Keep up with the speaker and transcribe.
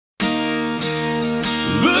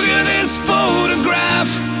Look at this photograph.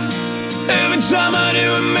 Every time I do,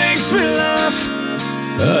 it makes me laugh.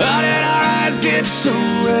 How did our eyes get so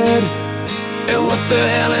red? And what the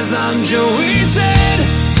hell is on Joey's head?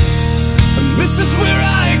 And this is where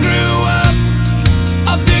I grew up.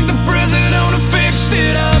 I think the president fixed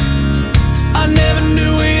it up. I never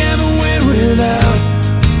knew we ever went without.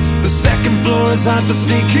 The second floor is hot for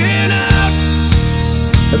sneaking out.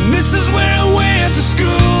 And this is where I went to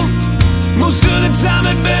school. Most of the time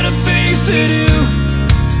had better things to do.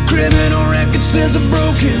 Criminal record says I've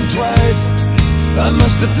broken twice. I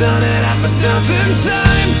must have done it half a dozen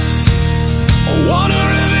times. I wonder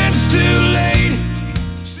if it's too late.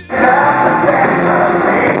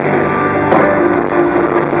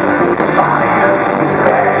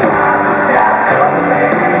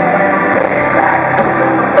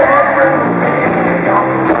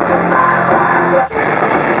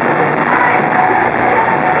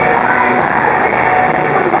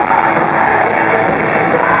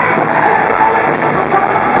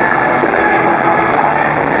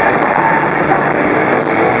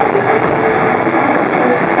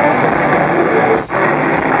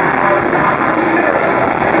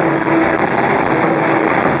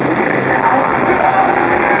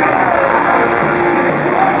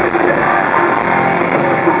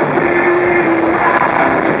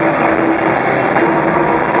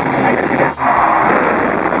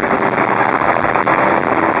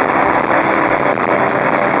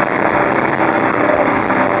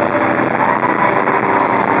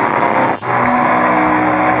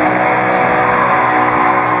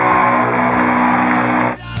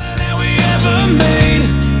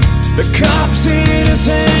 The cops seen us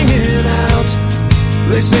hanging out.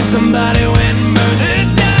 They say somebody went and burned it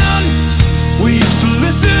down. We used to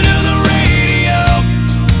listen